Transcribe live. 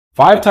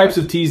5 types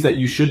of teas that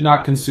you should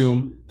not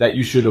consume, that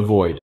you should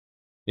avoid.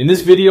 In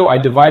this video, I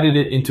divided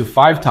it into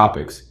 5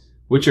 topics,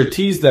 which are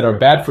teas that are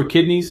bad for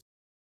kidneys,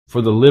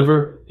 for the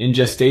liver, in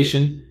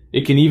gestation.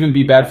 It can even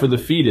be bad for the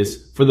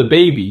fetus, for the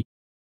baby.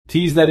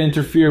 Teas that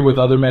interfere with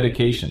other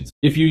medications.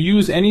 If you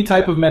use any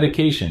type of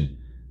medication,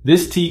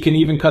 this tea can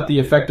even cut the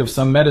effect of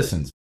some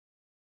medicines,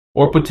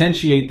 or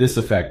potentiate this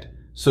effect,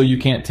 so you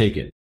can't take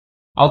it.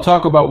 I'll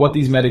talk about what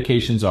these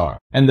medications are.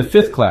 And the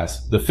 5th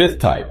class, the 5th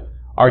type,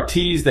 are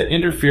teas that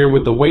interfere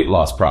with the weight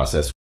loss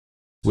process,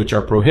 which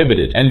are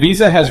prohibited.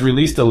 Anvisa has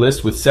released a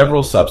list with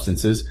several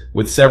substances,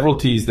 with several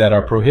teas that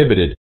are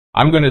prohibited.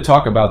 I'm going to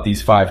talk about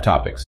these 5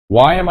 topics.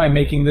 Why am I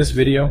making this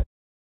video?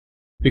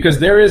 Because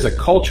there is a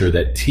culture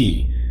that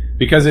tea,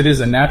 because it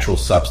is a natural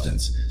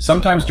substance,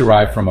 sometimes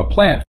derived from a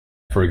plant,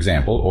 for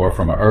example, or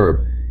from a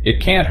herb,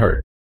 it can't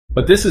hurt.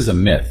 But this is a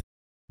myth.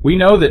 We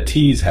know that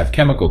teas have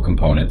chemical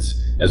components,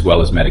 as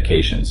well as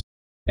medications,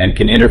 and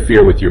can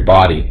interfere with your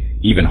body,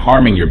 even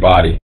harming your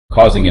body,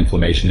 causing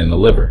inflammation in the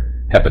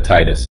liver,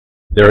 hepatitis.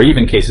 There are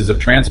even cases of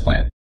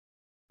transplant.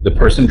 The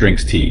person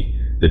drinks tea,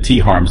 the tea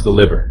harms the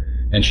liver,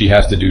 and she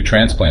has to do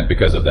transplant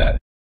because of that.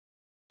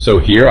 So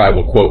here I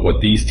will quote what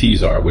these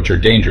teas are, which are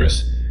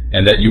dangerous,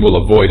 and that you will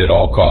avoid at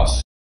all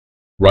costs.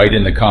 Write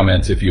in the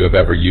comments if you have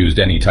ever used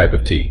any type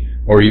of tea,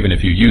 or even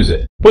if you use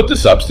it. Put the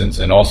substance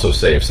and also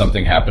say if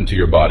something happened to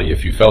your body,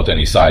 if you felt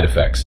any side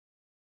effects.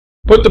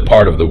 Put the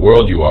part of the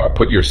world you are,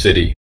 put your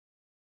city.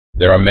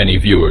 There are many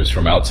viewers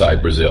from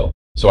outside Brazil,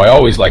 so I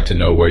always like to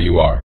know where you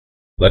are.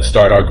 Let's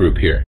start our group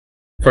here.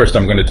 First,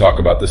 I'm going to talk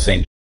about the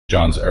St.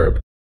 John's herb.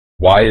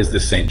 Why is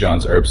this St.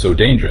 John's herb so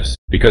dangerous?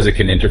 Because it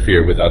can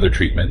interfere with other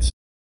treatments.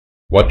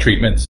 What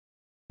treatments?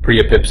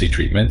 Pre-epilepsy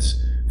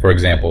treatments, for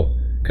example,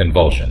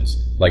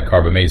 convulsions, like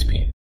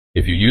carbamazepine.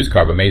 If you use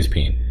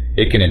carbamazepine,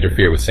 it can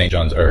interfere with St.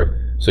 John's herb,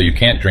 so you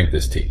can't drink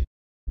this tea.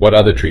 What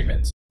other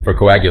treatments? For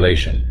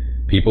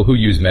coagulation, people who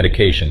use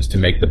medications to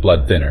make the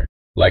blood thinner,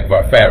 like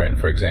warfarin,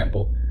 for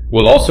example,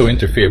 will also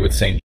interfere with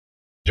St.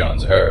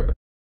 John's herb.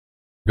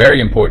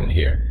 Very important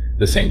here,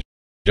 the St.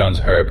 John's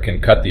herb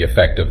can cut the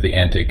effect of the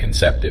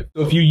anticonceptive.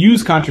 So if you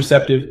use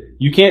contraceptive,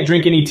 you can't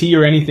drink any tea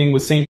or anything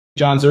with St.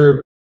 John's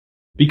herb,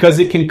 because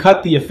it can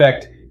cut the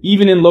effect,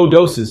 even in low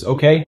doses,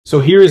 okay? So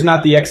here is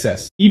not the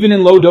excess. Even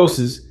in low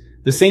doses,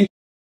 the St.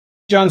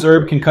 John's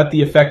herb can cut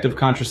the effect of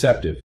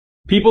contraceptive.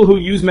 People who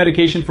use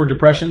medication for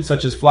depression,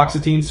 such as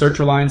fluoxetine,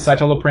 sertraline,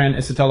 citalopram,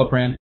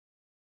 escitalopram,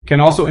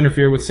 can also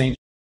interfere with St.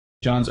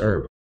 John's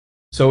herb.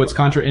 So it's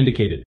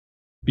contraindicated.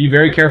 Be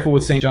very careful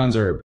with St. John's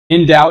herb.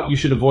 In doubt, you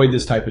should avoid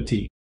this type of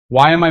tea.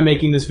 Why am I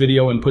making this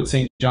video and put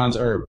St. John's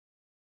herb?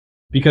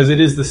 Because it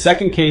is the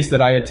 2nd case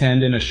that I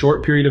attend in a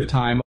short period of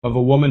time of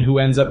a woman who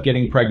ends up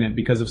getting pregnant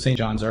because of St.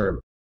 John's herb.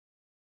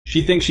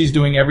 She thinks she's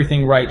doing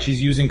everything right,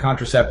 she's using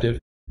contraceptive,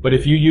 but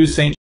if you use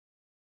St.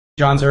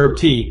 John's herb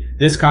tea,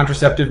 this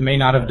contraceptive may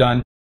not have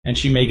done, and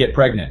she may get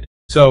pregnant.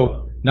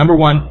 So, number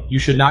 1, you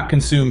should not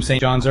consume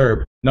St. John's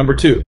herb. Number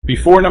 2,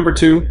 before number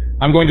 2,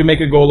 I'm going to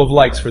make a goal of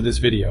likes for this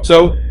video.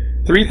 So,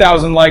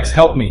 3,000 likes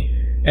help me,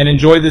 and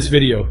enjoy this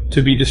video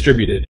to be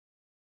distributed.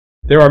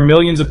 There are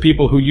millions of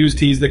people who use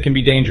teas that can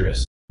be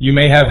dangerous. You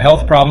may have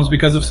health problems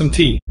because of some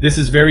tea. This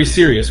is very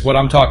serious what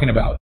I'm talking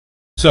about.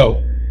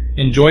 So,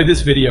 enjoy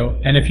this video,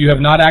 and if you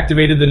have not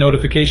activated the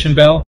notification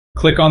bell,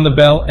 click on the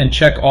bell and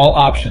check all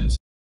options.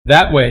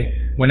 That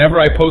way, whenever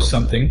I post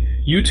something,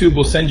 YouTube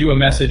will send you a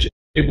message,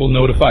 it will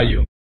notify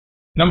you.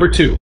 Number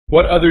 2,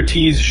 what other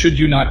teas should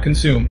you not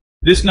consume?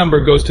 This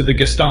number goes to the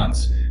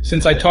gestants,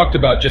 since I talked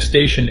about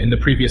gestation in the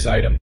previous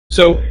item.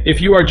 So,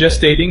 if you are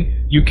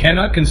gestating, you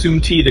cannot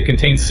consume tea that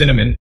contains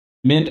cinnamon,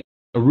 mint,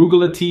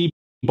 arugula tea,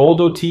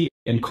 boldo tea,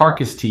 and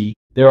carcass tea.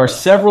 There are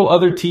several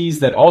other teas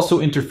that also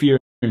interfere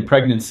in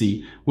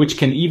pregnancy, which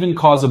can even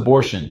cause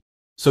abortion.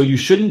 So you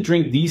shouldn't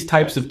drink these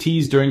types of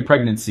teas during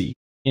pregnancy.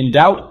 In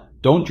doubt,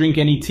 don't drink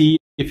any tea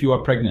if you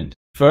are pregnant.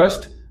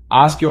 First,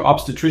 ask your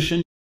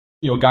obstetrician,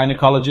 your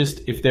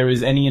gynecologist, if there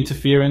is any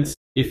interference,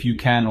 if you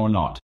can or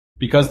not.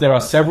 Because there are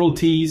several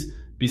teas,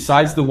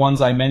 besides the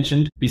ones I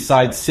mentioned,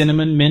 besides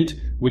cinnamon, mint,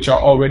 which are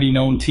already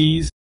known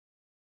teas.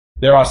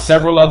 There are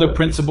several other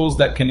principles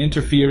that can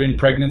interfere in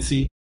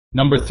pregnancy.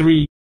 Number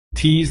 3,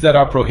 teas that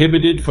are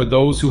prohibited for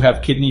those who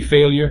have kidney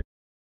failure,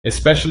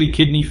 especially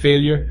kidney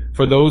failure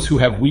for those who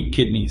have weak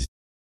kidneys.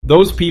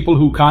 Those people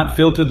who can't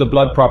filter the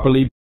blood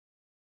properly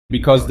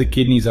because the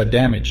kidneys are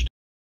damaged.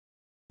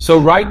 So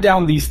write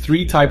down these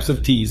 3 types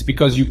of teas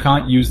because you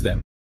can't use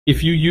them.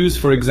 If you use,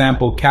 for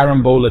example,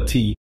 carambola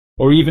tea,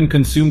 or even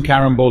consume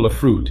carambola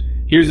fruit,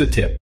 here's a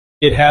tip.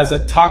 It has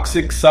a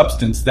toxic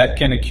substance that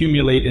can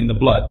accumulate in the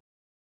blood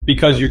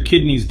because your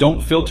kidneys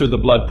don't filter the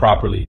blood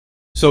properly,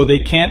 so they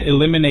can't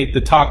eliminate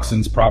the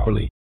toxins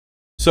properly.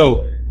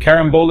 So,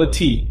 carambola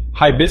tea,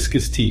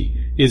 hibiscus tea,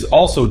 is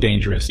also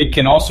dangerous. It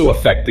can also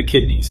affect the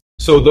kidneys.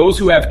 So those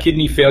who have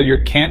kidney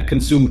failure can't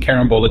consume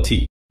carambola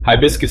tea,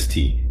 hibiscus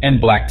tea, and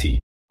black tea.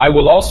 I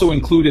will also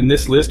include in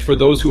this list for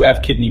those who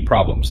have kidney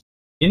problems.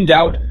 In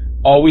doubt,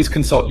 always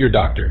consult your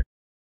doctor.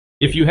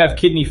 If you have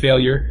kidney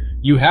failure,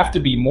 you have to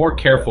be more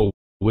careful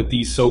with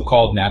these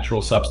so-called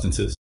natural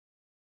substances.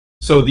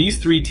 So these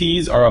 3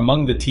 teas are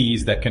among the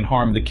teas that can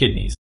harm the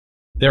kidneys.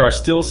 There are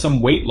still some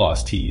weight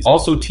loss teas,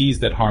 also teas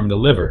that harm the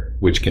liver,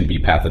 which can be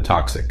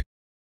pathotoxic.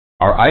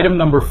 Our item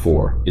number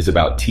 4 is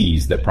about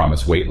teas that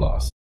promise weight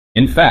loss.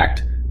 In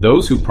fact,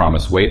 those who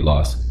promise weight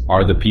loss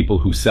are the people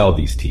who sell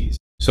these teas.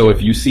 So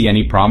if you see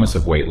any promise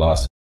of weight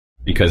loss,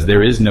 because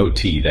there is no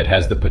tea that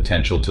has the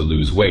potential to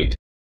lose weight.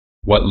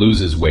 What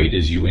loses weight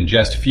is you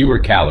ingest fewer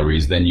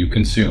calories than you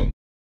consume.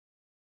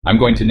 I'm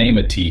going to name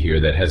a tea here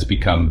that has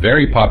become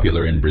very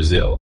popular in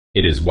Brazil.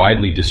 It is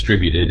widely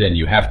distributed and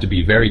you have to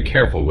be very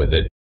careful with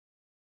it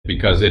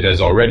because it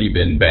has already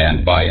been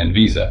banned by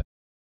Anvisa.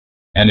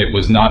 And it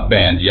was not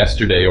banned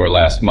yesterday or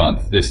last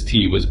month. This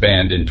tea was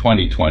banned in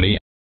 2020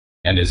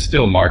 and is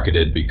still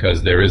marketed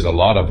because there is a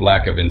lot of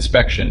lack of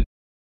inspection.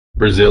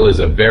 Brazil is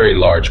a very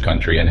large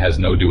country and has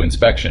no due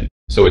inspection,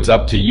 so it's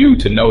up to you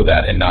to know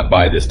that and not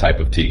buy this type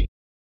of tea.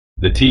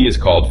 The tea is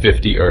called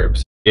 50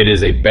 herbs. It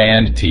is a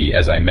banned tea,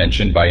 as I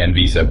mentioned, by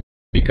Anvisa,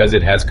 because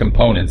it has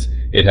components.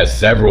 It has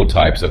several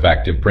types of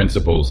active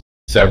principles,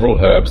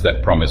 several herbs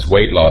that promise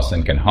weight loss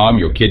and can harm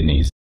your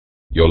kidneys.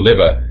 Your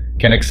liver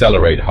can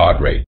accelerate heart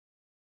rate.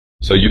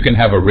 So you can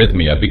have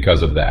arrhythmia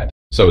because of that.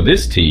 So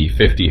this tea,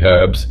 50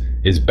 herbs,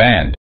 is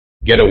banned.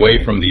 Get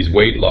away from these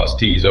weight loss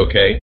teas,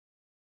 okay?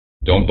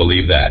 Don't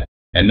believe that.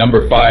 And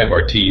number 5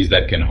 are teas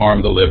that can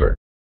harm the liver,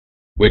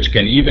 which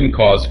can even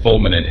cause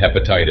fulminant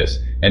hepatitis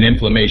and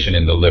inflammation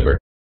in the liver,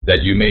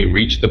 that you may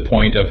reach the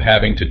point of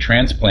having to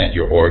transplant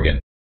your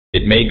organ.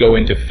 It may go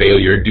into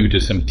failure due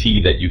to some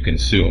tea that you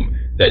consume,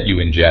 that you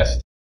ingest.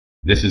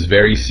 This is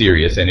very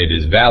serious and it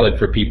is valid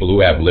for people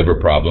who have liver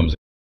problems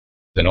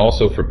and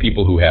also for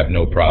people who have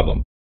no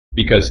problem,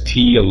 because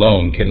tea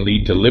alone can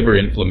lead to liver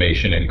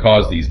inflammation and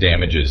cause these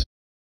damages.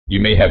 You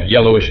may have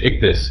yellowish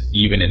ictus,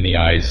 even in the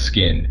eyes,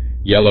 skin,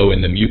 yellow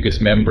in the mucous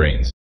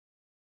membranes.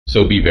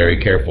 So be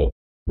very careful.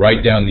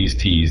 Write down these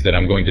teas that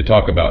I'm going to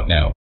talk about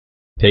now.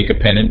 Take a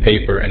pen and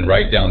paper and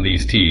write down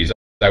these teas.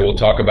 I will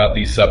talk about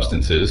these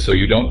substances so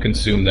you don't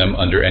consume them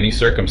under any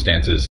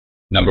circumstances.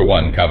 Number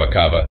 1, cava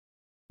cava.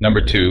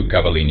 Number 2,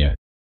 cavalinha.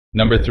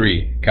 Number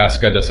 3,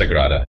 casca da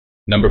sagrada.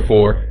 Number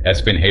 4,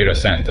 espinheira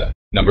santa.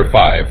 Number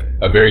 5,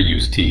 a very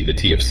used tea, the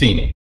tea of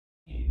Cine.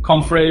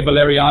 Comfrey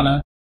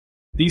valeriana.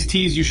 These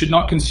teas you should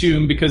not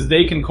consume because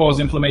they can cause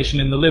inflammation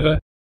in the liver.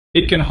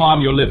 It can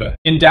harm your liver.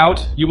 In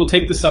doubt, you will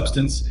take the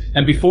substance,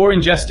 and before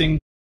ingesting,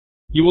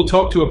 you will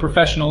talk to a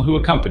professional who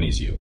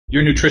accompanies you,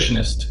 your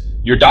nutritionist,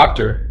 your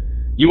doctor.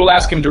 You will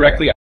ask him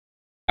directly,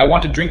 I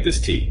want to drink this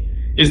tea.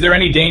 Is there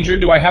any danger?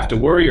 Do I have to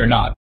worry or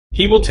not?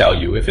 He will tell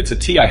you if it's a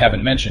tea I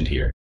haven't mentioned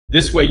here.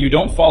 This way you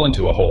don't fall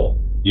into a hole.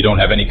 You don't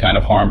have any kind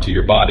of harm to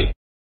your body.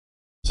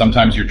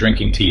 Sometimes you're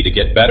drinking tea to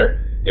get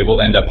better. It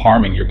will end up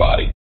harming your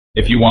body.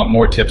 If you want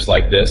more tips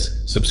like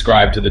this,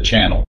 subscribe to the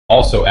channel.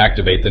 Also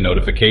activate the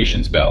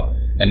notifications bell.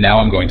 And now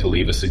I'm going to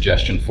leave a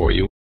suggestion for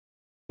you,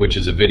 which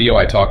is a video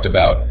I talked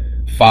about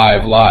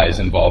 5 lies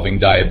involving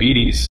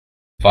diabetes,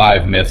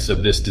 5 myths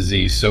of this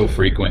disease so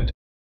frequent.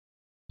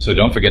 So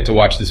don't forget to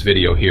watch this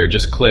video here.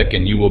 Just click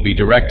and you will be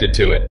directed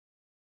to it.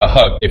 A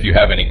hug. If you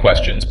have any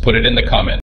questions, put it in the comments.